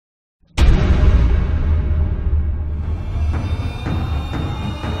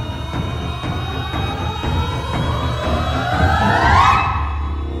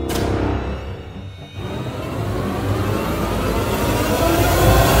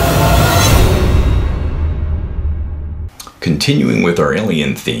continuing with our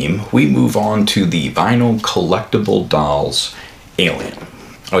alien theme, we move on to the Vinyl Collectible Dolls Alien.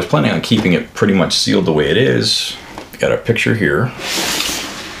 I was planning on keeping it pretty much sealed the way it is. Got a picture here.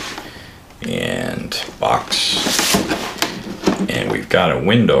 And box. And we've got a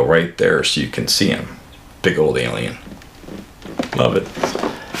window right there so you can see him. Big old alien. Love it.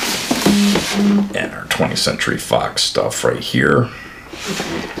 And our 20th Century Fox stuff right here.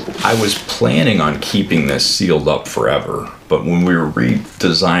 I was planning on keeping this sealed up forever, but when we were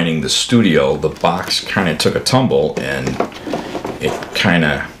redesigning the studio, the box kind of took a tumble, and it kind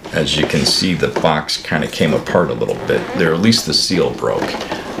of, as you can see, the box kind of came apart a little bit. There, at least the seal broke.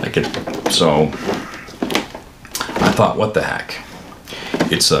 So I thought, what the heck?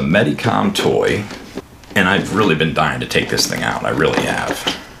 It's a Medicom toy, and I've really been dying to take this thing out. I really have.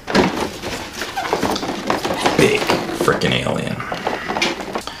 Big frickin' alien.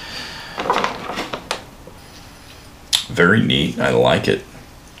 Very neat. I like it.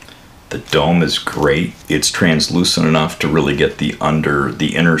 The dome is great. It's translucent enough to really get the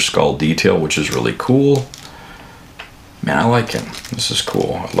inner skull detail, which is really cool. Man, I like him. This is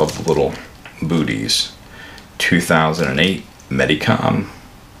cool. I love the little booties. 2008 Medicom.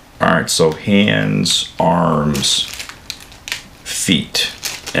 Alright, so hands, arms, feet,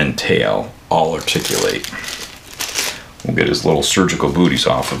 and tail all articulate. We'll get his little surgical booties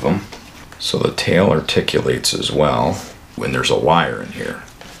off of him. So the tail articulates as well when there's a wire in here.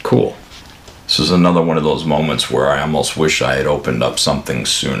 Cool. This is another one of those moments where I almost wish I had opened up something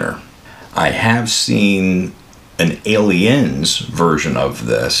sooner. I have seen an Aliens version of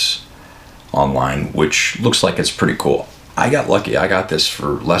this online, which looks like it's pretty cool. I got lucky. I got this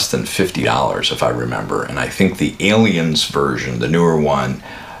for less than $50 if I remember, and I think the Aliens version, the newer one,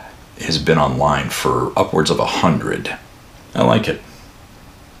 has been online for upwards of $100. I like it.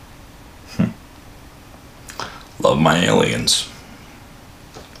 Love my aliens.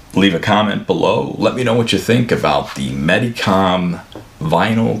 Leave a comment below. Let me know what you think about the Medicom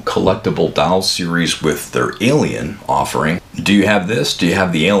Vinyl Collectible Doll series with their Alien offering. Do you have this? Do you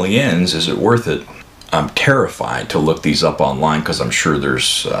have the Aliens? Is it worth it? I'm terrified to look these up online because I'm sure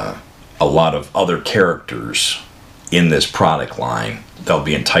there's a lot of other characters in this product line that'll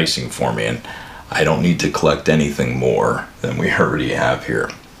be enticing for me, and I don't need to collect anything more than we already have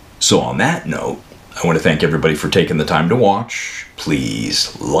here. So on that note, I want to thank everybody for taking the time to watch.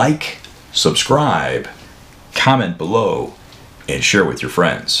 Please like, subscribe, comment below, and share with your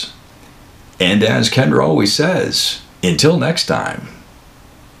friends. And as Kendra always says, until next time,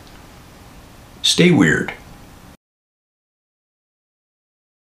 stay weird.